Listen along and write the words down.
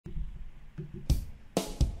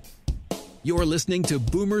You're listening to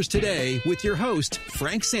Boomers Today with your host,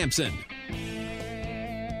 Frank Sampson.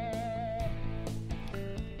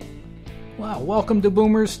 Well, welcome to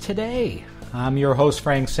Boomers Today. I'm your host,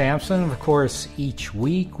 Frank Sampson. Of course, each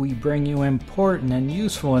week we bring you important and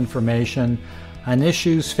useful information on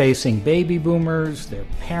issues facing baby boomers, their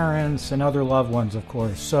parents, and other loved ones, of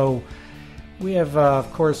course. So we have,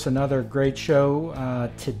 of course, another great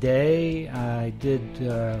show today. I did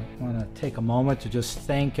want to take a moment to just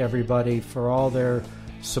thank everybody for all their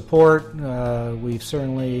support. We've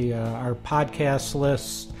certainly, our podcast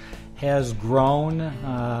list has grown,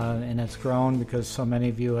 and it's grown because so many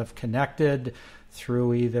of you have connected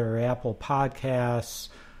through either Apple Podcasts,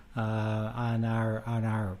 on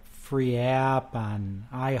our free app, on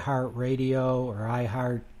iHeartRadio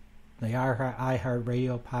or the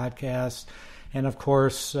iHeartRadio podcast. And of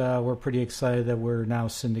course, we're pretty excited that we're now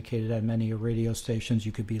syndicated at many radio stations.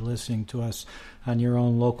 You could be listening to us on your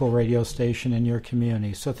own local radio station in your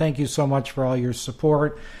community. So thank you so much for all your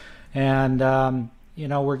support. And,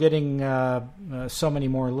 we're getting so many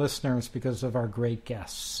more listeners because of our great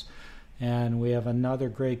guests. And we have another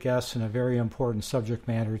great guest and a very important subject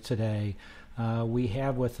matter today. We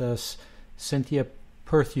have with us Cynthia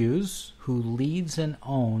Perthuis, who leads and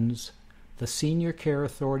owns the Senior Care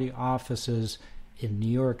Authority offices in New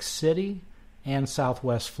York City and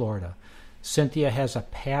Southwest Florida. Cynthia has a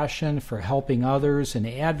passion for helping others and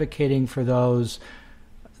advocating for those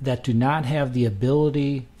that do not have the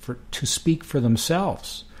ability to speak for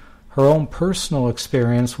themselves. Her own personal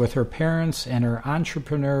experience with her parents and her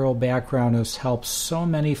entrepreneurial background has helped so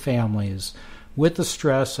many families with the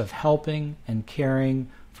stress of helping and caring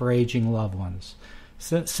for aging loved ones.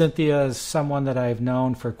 Cynthia is someone that I've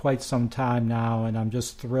known for quite some time now, and I'm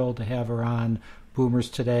just thrilled to have her on Boomers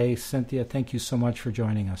Today. Cynthia, thank you so much for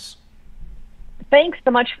joining us. Thanks so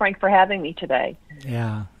much, Frank, for having me today.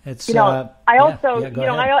 Yeah, it's. I want to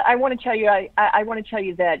tell you, I want to tell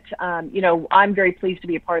you that I'm very pleased to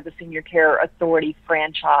be a part of the Senior Care Authority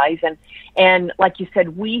franchise, and like you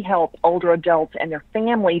said, we help older adults and their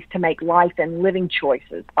families to make life and living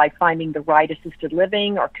choices by finding the right assisted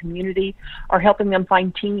living or community, or helping them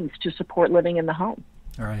find teams to support living in the home.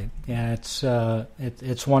 All right. Yeah,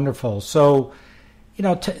 it's wonderful. So,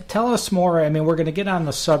 tell us more. I mean, we're going to get on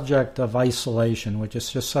the subject of isolation, which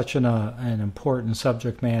is just such an important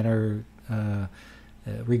subject matter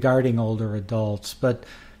regarding older adults. But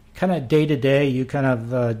kind of day to day, you kind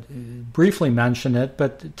of briefly mentioned it,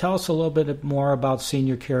 but tell us a little bit more about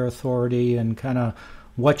Senior Care Authority and kind of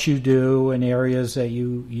what you do and areas that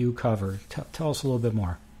you cover. Tell us a little bit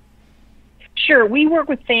more. Sure. We work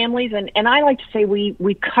with families, and I like to say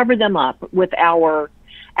we cover them up with our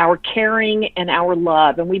caring and our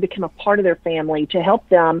love, and we become a part of their family to help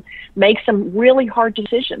them make some really hard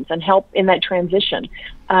decisions and help in that transition,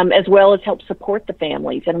 as well as help support the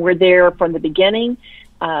families. And we're there from the beginning.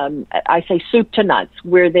 I say soup to nuts.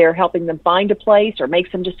 We're there helping them find a place or make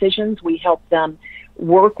some decisions. We help them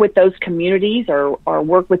work with those communities or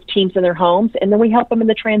work with teams in their homes, and then we help them in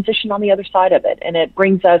the transition on the other side of it. And it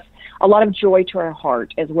brings us a lot of joy to our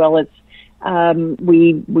heart, as well as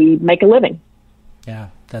we make a living. Yeah,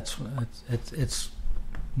 it's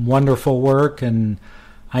wonderful work, and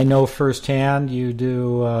I know firsthand you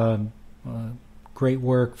do great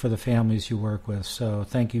work for the families you work with. So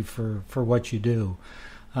thank you for what you do.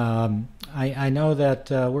 I know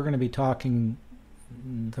that we're going to be talking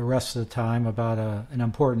the rest of the time about an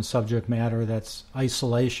important subject matter, that's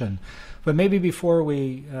isolation. But maybe before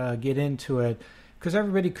we get into it, because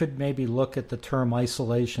everybody could maybe look at the term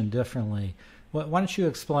isolation differently, why don't you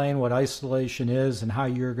explain what isolation is and how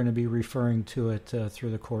you're going to be referring to it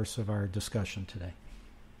through the course of our discussion today?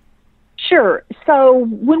 Sure. So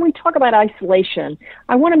when we talk about isolation,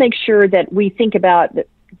 I want to make sure that we think about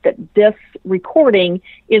that this recording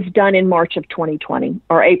is done in March of 2020,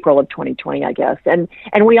 or April of 2020, I guess. And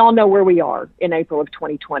we all know where we are in April of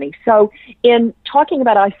 2020. So in talking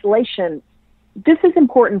about isolation, this is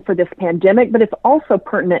important for this pandemic, but it's also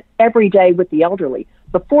pertinent every day with the elderly,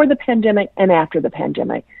 before the pandemic and after the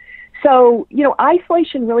pandemic. So,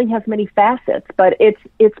 isolation really has many facets, but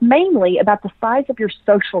it's mainly about the size of your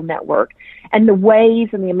social network and the ways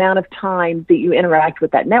and the amount of time that you interact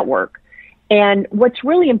with that network. And what's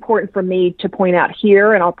really important for me to point out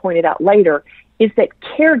here, and I'll point it out later, is that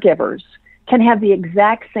caregivers can have the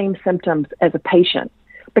exact same symptoms as a patient,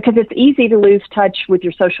 because it's easy to lose touch with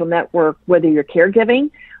your social network, whether you're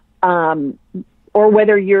caregiving or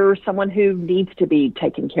whether you're someone who needs to be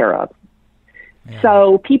taken care of. Yeah.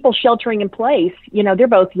 So people sheltering in place, they're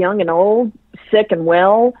both young and old, sick and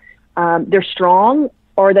well. They're strong,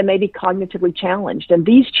 or they may be cognitively challenged. And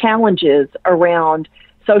these challenges around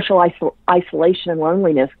social isolation and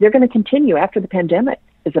loneliness, they're going to continue after the pandemic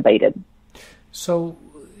is abated. So,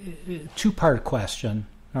 two-part question,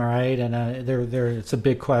 all right, and it's a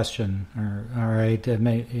big question, all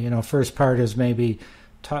right. First part is maybe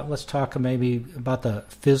let's talk maybe about the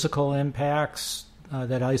physical impacts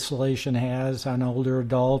that isolation has on older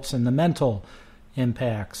adults and the mental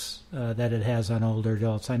impacts that it has on older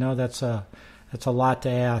adults. I know that's a lot to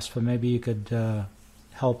ask, but maybe you could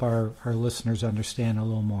help our listeners understand a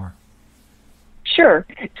little more. Sure.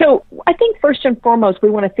 So I think first and foremost, we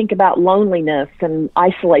want to think about loneliness, and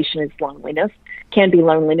isolation is loneliness, can be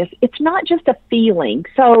loneliness. It's not just a feeling.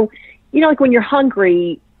 So, like when you're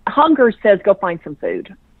hungry, hunger says go find some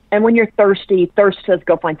food. And when you're thirsty, thirst says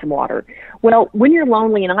go find some water. Well, when you're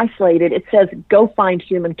lonely and isolated, it says go find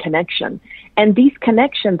human connection. And these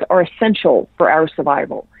connections are essential for our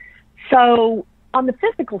survival. So on the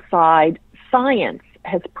physical side, science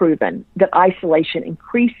has proven that isolation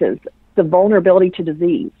increases the vulnerability to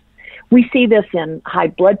disease. We see this in high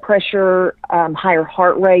blood pressure, higher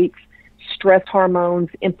heart rates, stress hormones,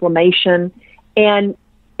 inflammation, and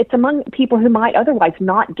it's among people who might otherwise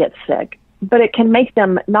not get sick, but it can make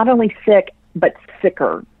them not only sick, but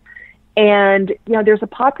sicker. And, there's a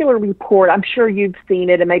popular report, I'm sure you've seen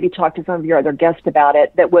it and maybe talked to some of your other guests about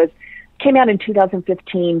it, that came out in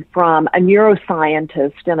 2015 from a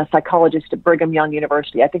neuroscientist and a psychologist at Brigham Young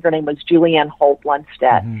University. I think her name was Julianne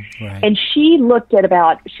Holt-Lundstedt. Mm-hmm, right. And she looked at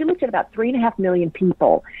about 3.5 million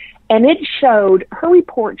people. And her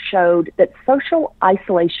report showed that social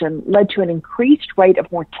isolation led to an increased rate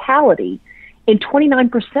of mortality in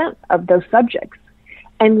 29% of those subjects.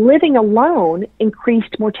 And living alone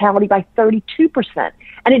increased mortality by 32%.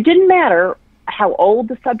 And it didn't matter how old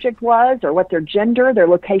the subject was or what their gender, their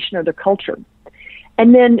location, or their culture.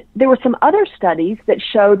 And then there were some other studies that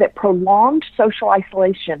show that prolonged social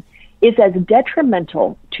isolation is as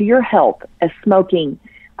detrimental to your health as smoking,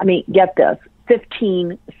 get this,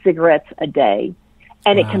 15 cigarettes a day.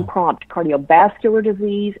 And Wow. It can prompt cardiovascular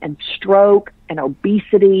disease and stroke and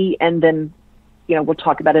obesity, and then, we'll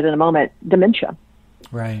talk about it in a moment, dementia.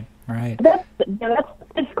 Right. That's the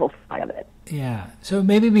physical side of it. Yeah. So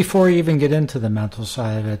maybe before you even get into the mental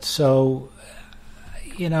side of it, so,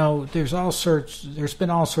 there's been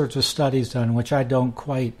all sorts of studies done, which I don't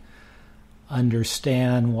quite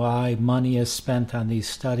understand why money is spent on these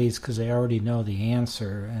studies, because they already know the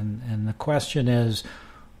answer. And the question is,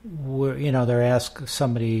 they're asked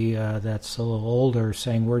somebody that's a little older,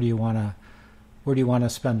 saying, where do you want to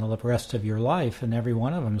spend the rest of your life? And every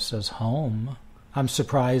one of them says home. I'm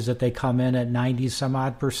surprised that they come in at 90 some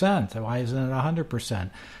odd percent. Why isn't it 100%?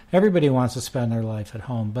 Everybody wants to spend their life at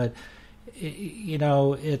home, but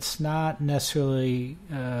it's not necessarily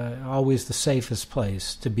always the safest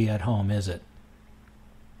place to be at home, is it?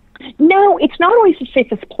 No, it's not always the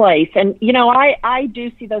safest place. And, I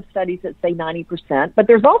do see those studies that say 90%, but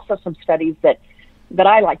there's also some studies that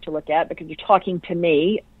I like to look at, because you're talking to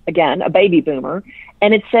me, again, a baby boomer,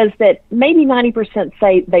 and it says that maybe 90%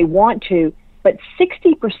 say they want to, but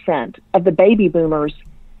 60% of the baby boomers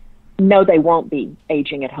know they won't be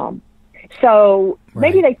aging at home. So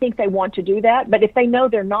maybe they think they want to do that, but if they know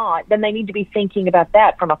they're not, then they need to be thinking about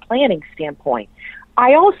that from a planning standpoint.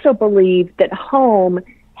 I also believe that home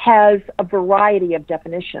has a variety of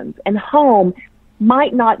definitions, and home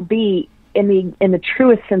might not be, in the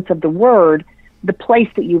truest sense of the word, the place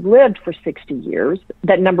that you've lived for 60 years.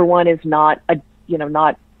 That, number one, is not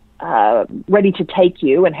ready to take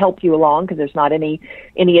you and help you along, because there's not any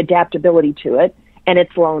adaptability to it, and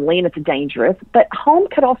it's lonely and it's dangerous. But home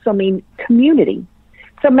could also mean community.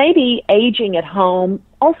 So maybe aging at home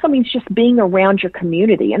also means just being around your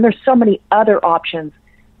community, and there's so many other options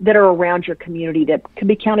that are around your community that could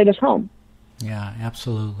be counted as home. Yeah,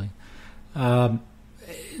 absolutely.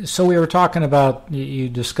 So we were talking about, you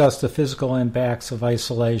discussed the physical impacts of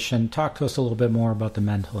isolation. Talk to us a little bit more about the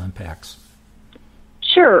mental impacts.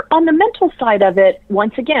 Sure. On the mental side of it,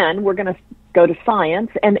 once again, we're going to go to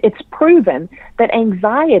science, and it's proven that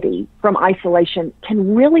anxiety from isolation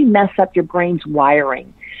can really mess up your brain's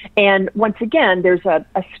wiring. And once again, there's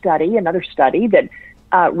another study,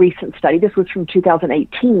 recent study, this was from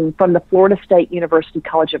 2018, from the Florida State University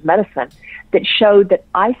College of Medicine, that showed that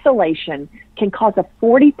isolation can cause a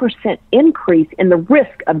 40% increase in the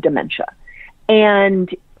risk of dementia.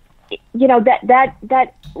 And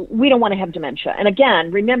that we don't want to have dementia. And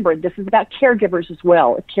again, remember, this is about caregivers as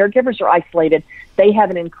well. If caregivers are isolated, they have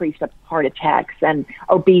an increase of heart attacks and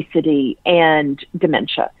obesity and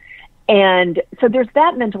dementia. And so there's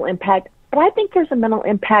that mental impact. But I think there's a mental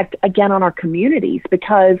impact, again, on our communities,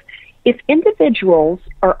 because if individuals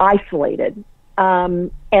are isolated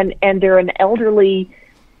and they're an elderly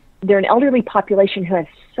they're an elderly population who has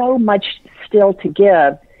so much still to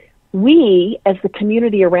give. We, as the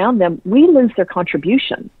community around them, we lose their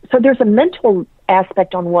contribution. So there's a mental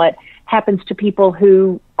aspect on what happens to people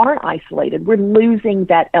who aren't isolated. We're losing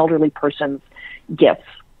that elderly person's gifts.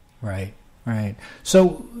 Right.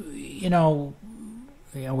 So,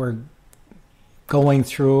 we're going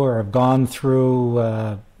through or have gone through,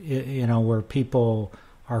 where people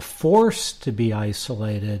are forced to be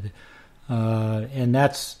isolated. And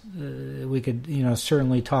that's, we could,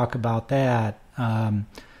 certainly talk about that.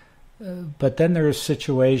 But then there's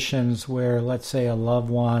situations where, let's say, a loved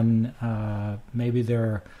one, maybe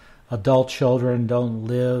their adult children don't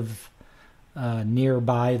live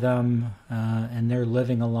nearby them, and they're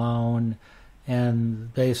living alone,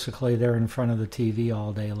 and basically they're in front of the TV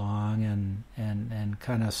all day long and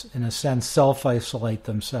kind of, in a sense, self-isolate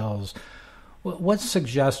themselves. What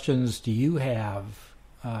suggestions do you have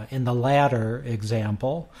in the latter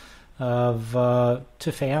example of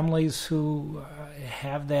to families who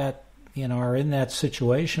have that, are in that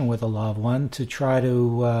situation with a loved one, to try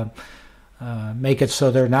to make it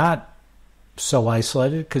so they're not so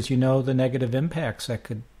isolated, because the negative impacts that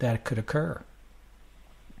could occur?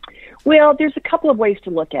 Well, there's a couple of ways to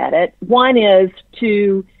look at it. One is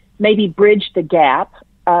to maybe bridge the gap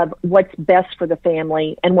of what's best for the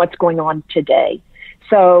family and what's going on today.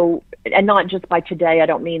 So, and not just by today, I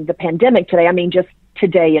don't mean the pandemic today, I mean just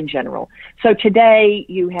today in general. So today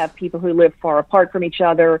you have people who live far apart from each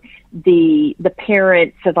other. The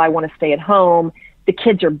parent says, I want to stay at home. The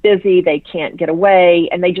kids are busy, they can't get away,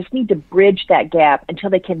 and they just need to bridge that gap until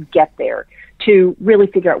they can get there to really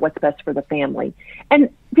figure out what's best for the family.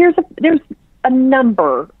 And there's a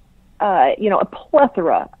number, a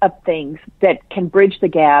plethora of things that can bridge the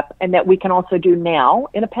gap and that we can also do now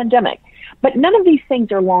in a pandemic. But none of these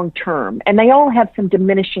things are long term, and they all have some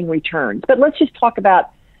diminishing returns. But let's just talk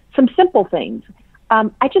about some simple things.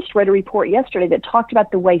 I just read a report yesterday that talked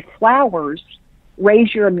about the way flowers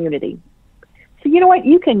raise your immunity. So you know what?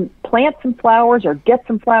 You can plant some flowers or get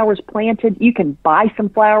some flowers planted. You can buy some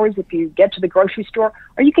flowers if you get to the grocery store,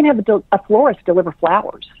 or you can have a florist deliver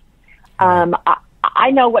flowers. I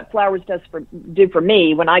know what flowers do for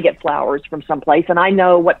me when I get flowers from someplace, and I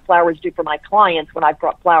know what flowers do for my clients when I've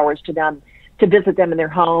brought flowers to them to visit them in their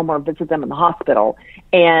home or visit them in the hospital.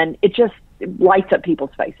 And it just lights up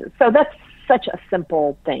people's faces. So that's such a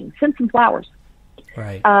simple thing. Send some flowers.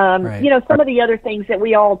 Right. Some of the other things that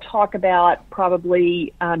we all talk about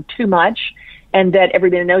probably too much and that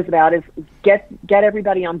everybody knows about is get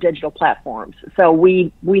everybody on digital platforms. So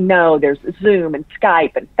we know there's Zoom and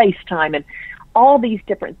Skype and FaceTime and all these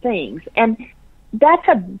different things. And that's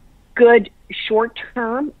a good short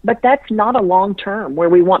term, but that's not a long term where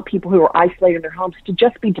we want people who are isolated in their homes to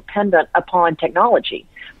just be dependent upon technology.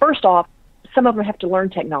 First off, some of them have to learn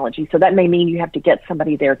technology, so that may mean you have to get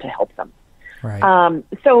somebody there to help them. Right.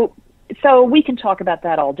 So we can talk about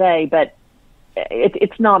that all day, but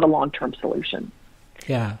it's not a long-term solution.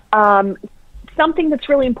 Yeah. Something that's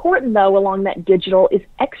really important, though, along that digital is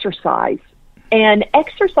exercise. And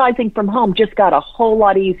exercising from home just got a whole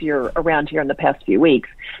lot easier around here in the past few weeks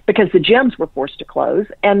because the gyms were forced to close,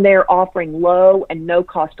 and they're offering low and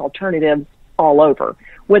no-cost alternatives all over,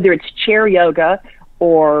 whether it's chair yoga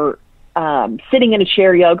or sitting in a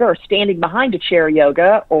chair yoga or standing behind a chair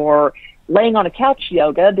yoga or laying on a couch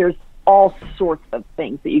yoga. There's all sorts of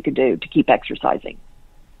things that you can do to keep exercising.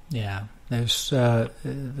 Yeah, there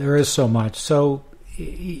is so much. So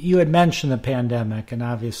you had mentioned the pandemic, and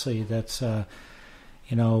obviously that's on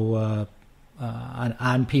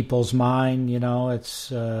people's mind.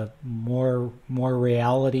 It's more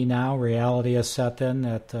reality now. Reality has set in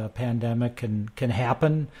that the pandemic can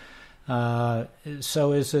happen.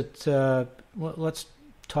 So is it? Let's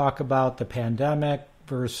talk about the pandemic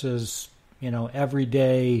versus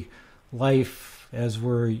everyday life as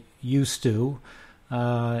we're used to,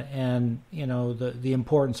 and the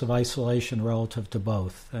importance of isolation relative to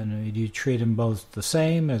both. And do you treat them both the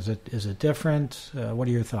same? Is it different? What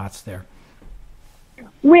are your thoughts there?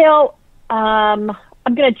 Well, I'm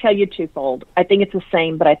going to tell you twofold. I think it's the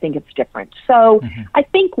same, but I think it's different. So I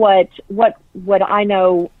think what I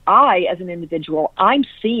know, I as an individual, I'm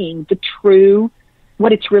seeing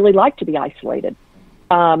what it's really like to be isolated.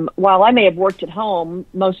 While I may have worked at home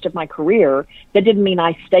most of my career, that didn't mean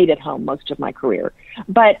I stayed at home most of my career.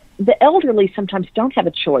 But the elderly sometimes don't have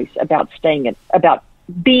a choice about about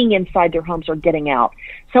being inside their homes or getting out.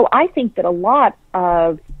 So I think that a lot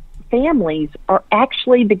of families are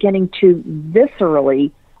actually beginning to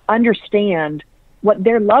viscerally understand what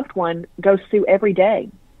their loved one goes through every day.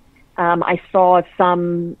 I saw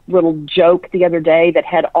some little joke the other day that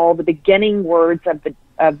had all the beginning words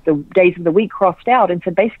the days of the week crossed out and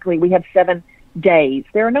said, basically, we have 7 days.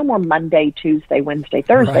 There are no more Monday, Tuesday, Wednesday,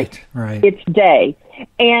 Thursday. Right. It's day.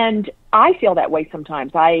 And I feel that way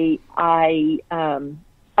sometimes. I'm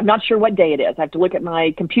not sure what day it is. I have to look at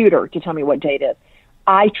my computer to tell me what day it is.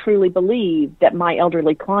 I truly believe that my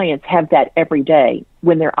elderly clients have that every day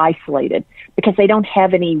when they're isolated because they don't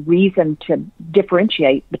have any reason to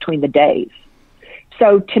differentiate between the days.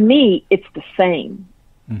 So to me, it's the same.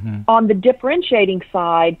 Mm-hmm. On the differentiating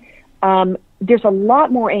side, there's a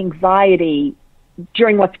lot more anxiety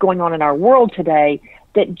during what's going on in our world today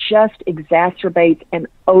that just exacerbates and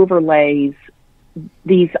overlays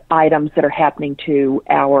these items that are happening to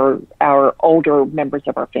our older members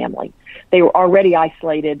of our family. They were already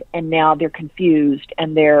isolated, and now they're confused,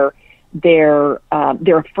 and they're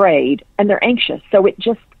afraid, and they're anxious. So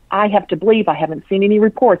I have to believe, I haven't seen any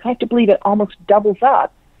reports, I have to believe it almost doubles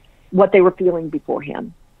up what they were feeling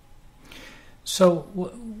beforehand. So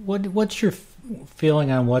what's your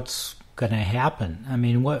feeling on what's going to happen? I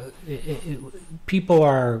mean, people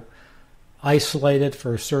are isolated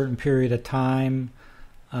for a certain period of time.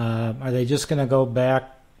 Are they just going to go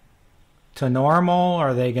back to normal?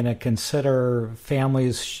 Are they going to consider,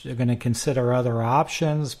 families are going to consider other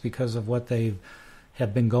options because of what they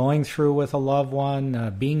have been going through with a loved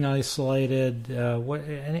one, being isolated?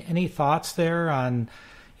 Any thoughts there on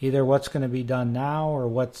either what's going to be done now or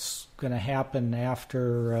what's going to happen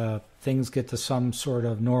after things get to some sort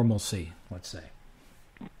of normalcy, let's say?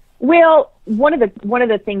 Well, one of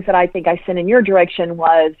the things that I think I sent in your direction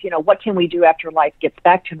was, what can we do after life gets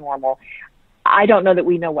back to normal? I don't know that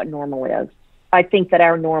we know what normal is. I think that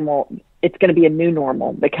our normal, it's going to be a new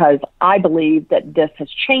normal because I believe that this has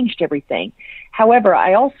changed everything. However,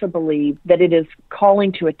 I also believe that it is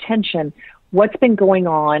calling to attention what's been going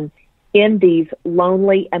on in these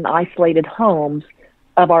lonely and isolated homes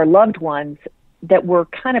of our loved ones that were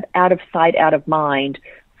kind of out of sight, out of mind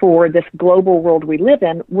for this global world we live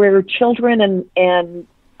in, where children and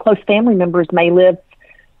close family members may live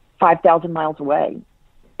 5,000 miles away,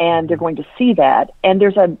 and they're going to see that. And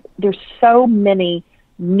there's so many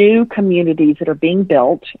new communities that are being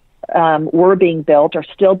built, were being built, are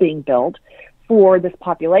still being built for this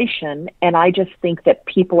population. And I just think that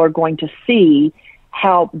people are going to see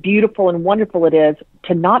how beautiful and wonderful it is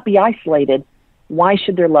to not be isolated. Why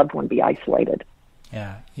should their loved one be isolated?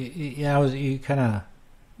 Yeah, you kind of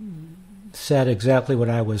said exactly what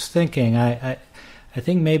I was thinking. I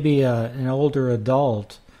think maybe an older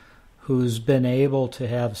adult who's been able to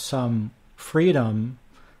have some freedom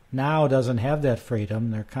now doesn't have that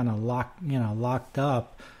freedom. They're kind of locked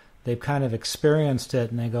up. They've kind of experienced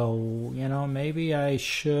it, and they go, maybe I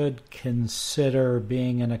should consider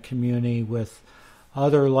being in a community with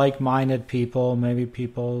other like-minded people, maybe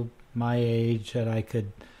people my age that I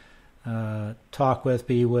could talk with,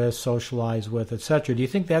 be with, socialize with, etc. Do you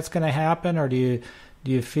think that's going to happen, or do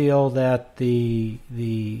you feel that the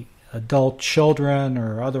adult children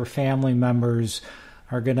or other family members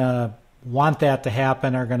are going to want that to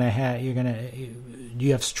happen? Do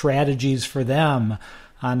you have strategies for them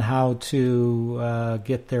on how to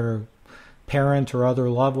get their parent or other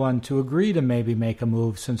loved one to agree to maybe make a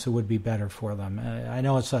move since it would be better for them? I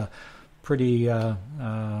know it's a pretty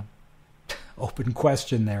open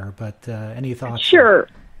question there, but any thoughts? Sure.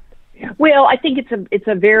 Well, I think it's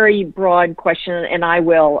a very broad question, and I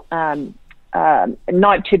will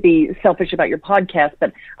not to be selfish about your podcast,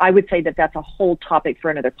 but I would say that that's a whole topic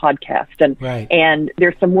for another podcast. And right. And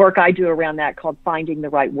there's some work I do around that called Finding the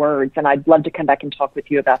Right Words, and I'd love to come back and talk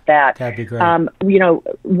with you about that. That'd be great.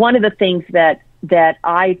 One of the things that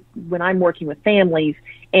when I'm working with families,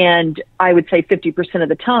 and I would say 50% of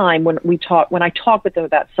the time when I talk with them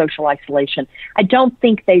about social isolation, I don't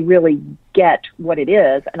think they really get what it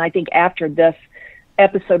is. And I think after this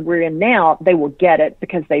episode we're in now, they will get it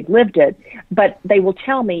because they've lived it. But they will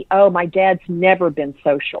tell me, oh, my dad's never been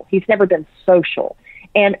social. He's never been social.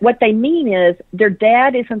 And what they mean is their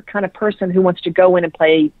dad isn't the kind of person who wants to go in and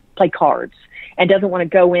play cards and doesn't want to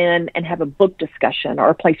go in and have a book discussion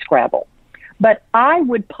or play Scrabble. But I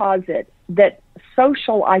would posit that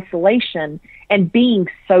social isolation and being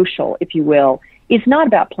social, if you will, is not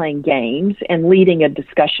about playing games and leading a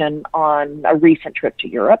discussion on a recent trip to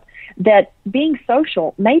Europe. That being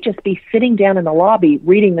social may just be sitting down in the lobby,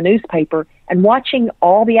 reading the newspaper, and watching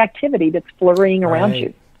all the activity that's flurrying around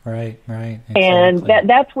you. Right. Exactly. And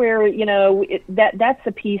that's where, that's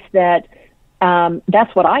the piece that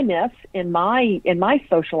that's what I miss in my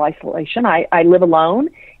social isolation. I live alone,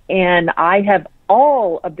 and I have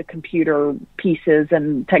all of the computer pieces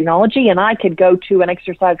and technology, and I could go to an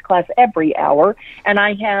exercise class every hour, and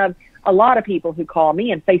I have a lot of people who call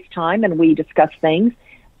me and FaceTime and we discuss things.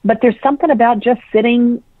 But there's something about just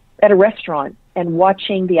sitting at a restaurant and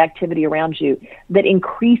watching the activity around you that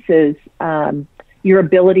increases your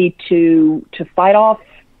ability to fight off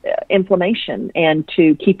inflammation and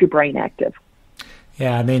to keep your brain active.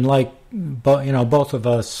 Yeah, I mean, both of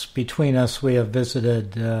us, between us, we have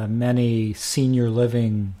visited many senior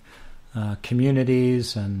living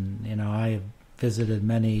communities, and I have visited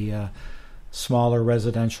many smaller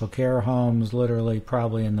residential care homes, literally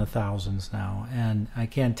probably in the thousands now. And I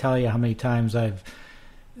can't tell you how many times I've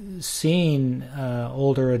seen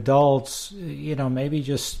older adults, maybe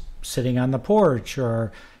just sitting on the porch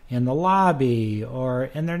or in the lobby,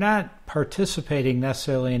 and they're not participating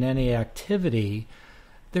necessarily in any activity.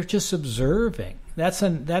 They're just observing. That's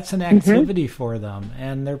an activity for them,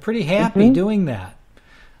 and they're pretty happy doing that.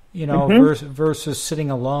 Versus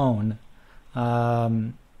sitting alone.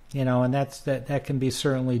 And that can be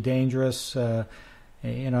certainly dangerous.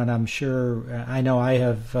 And I'm sure, I know I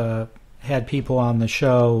have had people on the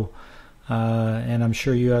show, and I'm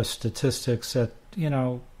sure you have statistics that,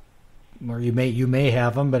 or you may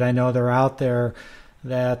have them, but I know they're out there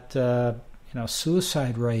that,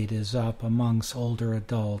 suicide rate is up amongst older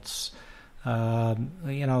adults.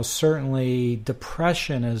 Certainly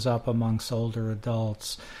depression is up amongst older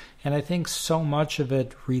adults. And I think so much of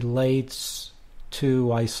it relates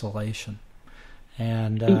to isolation.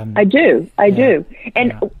 And I do.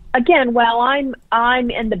 And again, while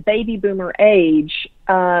I'm in the baby boomer age,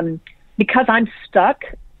 because I'm stuck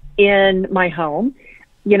in my home,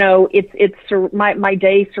 my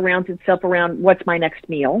day surrounds itself around what's my next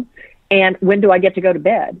meal and when do I get to go to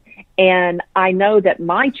bed. And I know that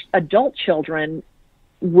my adult children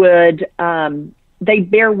would, they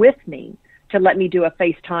bear with me to let me do a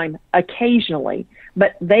FaceTime occasionally,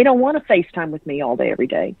 but they don't want to FaceTime with me all day, every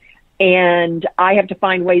day. And I have to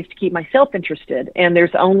find ways to keep myself interested. And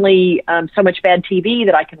there's only so much bad TV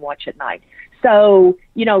that I can watch at night. So,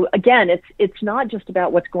 again, it's not just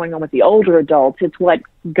about what's going on with the older adults. It's what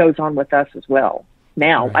goes on with us as well.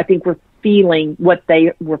 Now, right. I think we're feeling what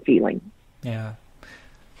they were feeling. Yeah.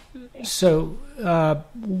 So,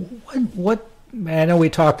 what I know we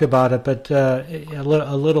talked about it, but a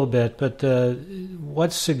little bit. But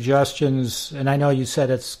what suggestions? And I know you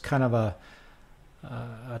said it's kind of a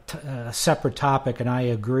separate topic, and I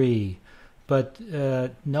agree. But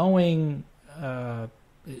knowing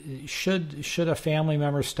should a family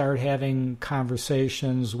member start having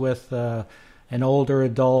conversations with an older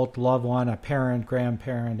adult, loved one, a parent,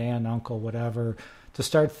 grandparent, aunt, uncle, whatever, to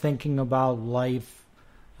start thinking about life,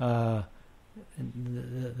 the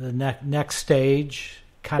next stage,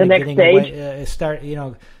 kind of getting away,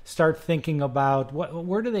 start thinking about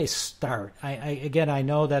where do they start? I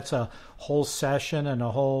know that's a whole session and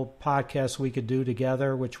a whole podcast we could do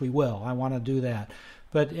together, which we will. I want to do that.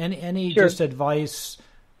 But any Sure. just advice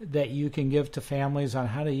that you can give to families on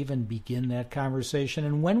how to even begin that conversation,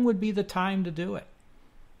 and when would be the time to do it?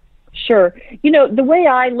 Sure. The way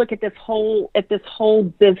I look at this whole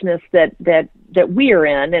business that we're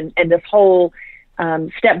in, and this whole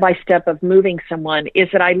step by step of moving someone, is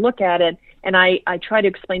that I look at it and I try to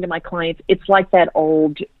explain to my clients, it's like that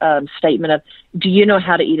old statement of, do you know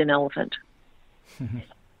how to eat an elephant?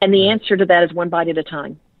 And the answer to that is one bite at a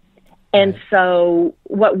time. And so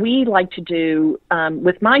what we like to do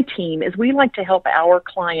with my team is we like to help our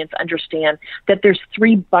clients understand that there's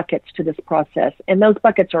 3 buckets to this process. And those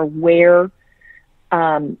buckets are where,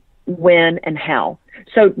 when, and how.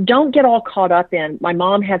 So don't get all caught up in, my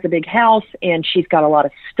mom has a big house and she's got a lot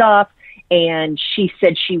of stuff and she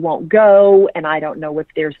said she won't go and I don't know if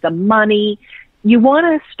there's the money. You want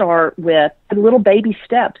to start with the little baby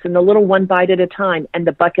steps and the little one bite at a time and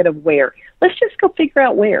the bucket of where. Let's just go figure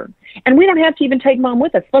out where. And we don't have to even take mom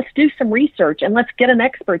with us. Let's do some research and let's get an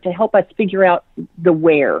expert to help us figure out the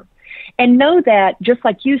where. And know that, just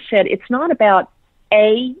like you said, it's not about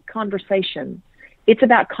a conversation. It's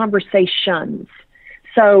about conversations.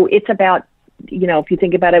 So it's about, if you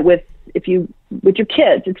think about it with your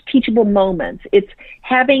kids, it's teachable moments. It's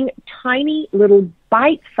having tiny little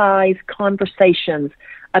bite-sized conversations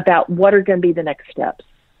about what are going to be the next steps.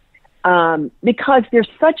 Because there's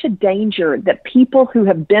such a danger that people who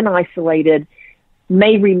have been isolated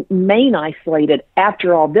may remain isolated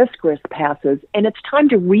after all this grist passes, and it's time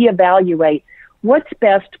to reevaluate what's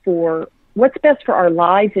best for our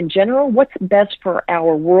lives in general, what's best for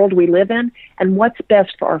our world we live in, and what's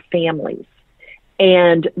best for our families.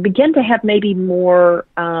 And begin to have maybe more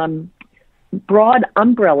broad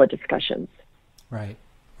umbrella discussions. Right.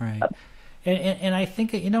 And I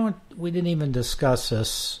think, we didn't even discuss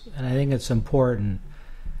this, and I think it's important.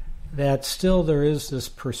 that still there is this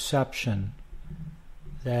perception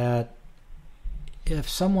that if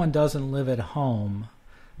someone doesn't live at home,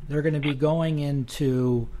 they're going to be going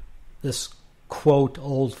into this, quote,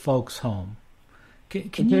 old folks home.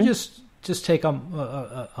 Can you just take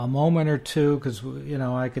a moment or two, because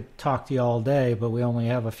I could talk to you all day, but we only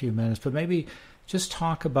have a few minutes, but maybe just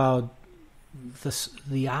talk about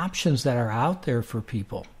the options that are out there for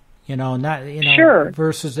people, Sure.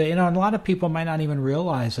 versus, a lot of people might not even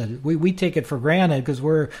realize that we take it for granted because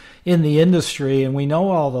we're in the industry and we know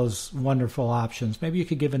all those wonderful options. Maybe you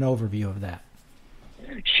could give an overview of that.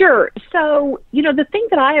 Sure. So, the thing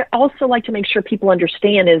that I also like to make sure people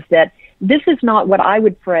understand is that this is not what I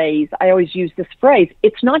would phrase. I always use this phrase.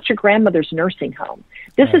 It's not your grandmother's nursing home.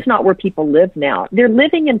 This is not where people live now. They're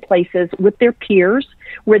living in places with their peers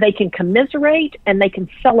where they can commiserate and they can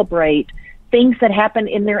celebrate things that happen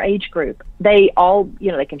in their age group. They all,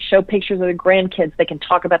 they can show pictures of their grandkids. They can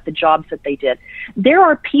talk about the jobs that they did. There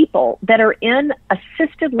are people that are in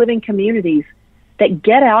assisted living communities that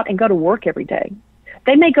get out and go to work every day.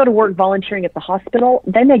 They may go to work volunteering at the hospital.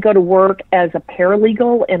 They may go to work as a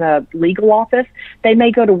paralegal in a legal office. They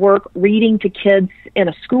may go to work reading to kids in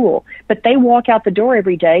a school. But they walk out the door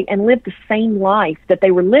every day and live the same life that they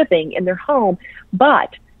were living in their home.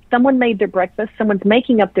 But someone made their breakfast. Someone's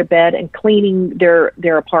making up their bed and cleaning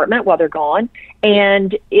their apartment while they're gone.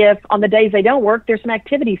 And if on the days they don't work, there's some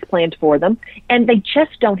activities planned for them. And they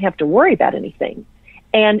just don't have to worry about anything.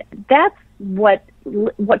 And that's what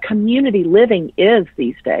community living is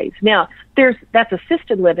these days. Now, that's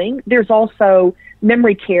assisted living. There's also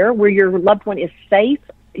memory care where your loved one is safe.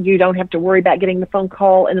 You don't have to worry about getting the phone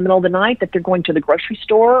call in the middle of the night that they're going to the grocery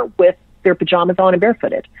store with their pajamas on and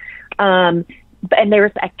barefooted. And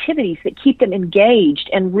there's activities that keep them engaged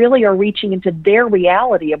and really are reaching into their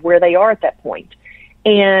reality of where they are at that point.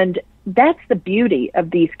 And that's the beauty of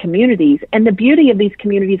these communities. And the beauty of these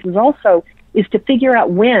communities is to figure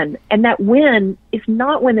out when, and that when is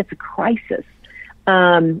not when it's a crisis.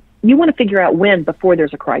 You want to figure out when before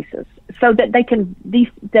there's a crisis, so that they can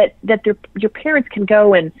your parents can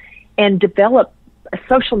go and develop a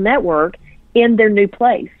social network in their new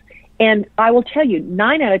place. And I will tell you,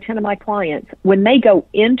 9 out of 10 of my clients, when they go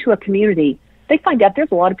into a community, they find out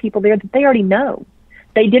there's a lot of people there that they already know.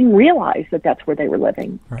 They didn't realize that that's where they were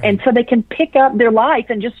living. Right. And so they can pick up their life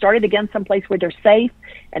and just start it again someplace where they're safe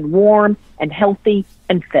and warm and healthy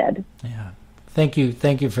and fed. Yeah. Thank you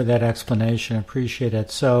for that explanation. Appreciate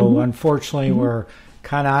it. So unfortunately, we're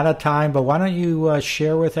kind of out of time, but why don't you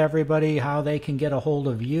share with everybody how they can get a hold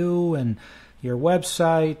of you and your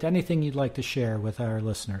website, anything you'd like to share with our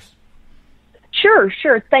listeners? Sure.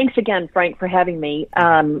 Thanks again, Frank, for having me.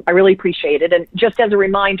 I really appreciate it. And just as a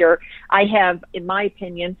reminder, I have, in my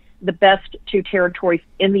opinion, the best 2 territories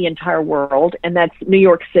in the entire world, and that's New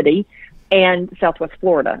York City and Southwest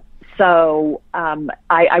Florida. So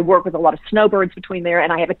I work with a lot of snowbirds between there,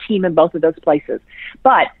 and I have a team in both of those places.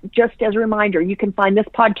 But just as a reminder, you can find this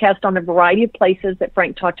podcast on a variety of places that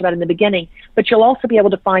Frank talked about in the beginning, but you'll also be able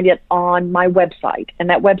to find it on my website, and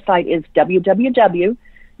that website is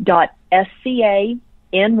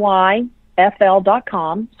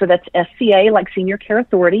www.scanyfl.com. So that's SCA like Senior Care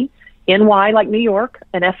Authority, NY like New York,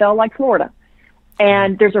 and FL like Florida.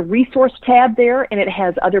 And there's a resource tab there, and it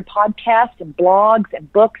has other podcasts and blogs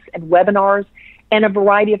and books and webinars and a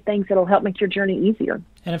variety of things that'll help make your journey easier.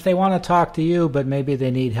 And if they want to talk to you, but maybe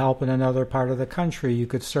they need help in another part of the country, you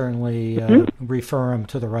could certainly refer them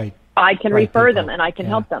to the right I can refer them, and I can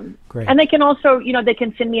help them. Great. And they can also, they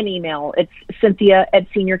can send me an email. It's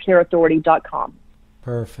Cynthia@seniorcareauthority.com.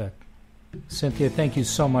 Perfect. Cynthia, thank you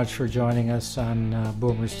so much for joining us on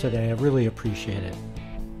Boomers Today. I really appreciate it.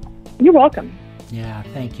 You're welcome. Yeah,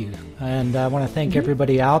 thank you. And I want to thank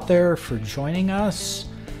everybody out there for joining us.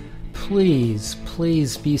 Please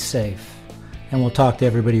be safe. And we'll talk to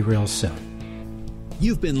everybody real soon.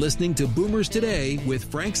 You've been listening to Boomers Today with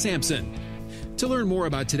Frank Sampson. To learn more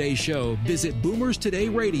about today's show, visit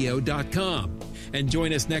boomerstodayradio.com and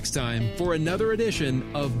join us next time for another edition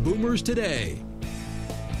of Boomers Today.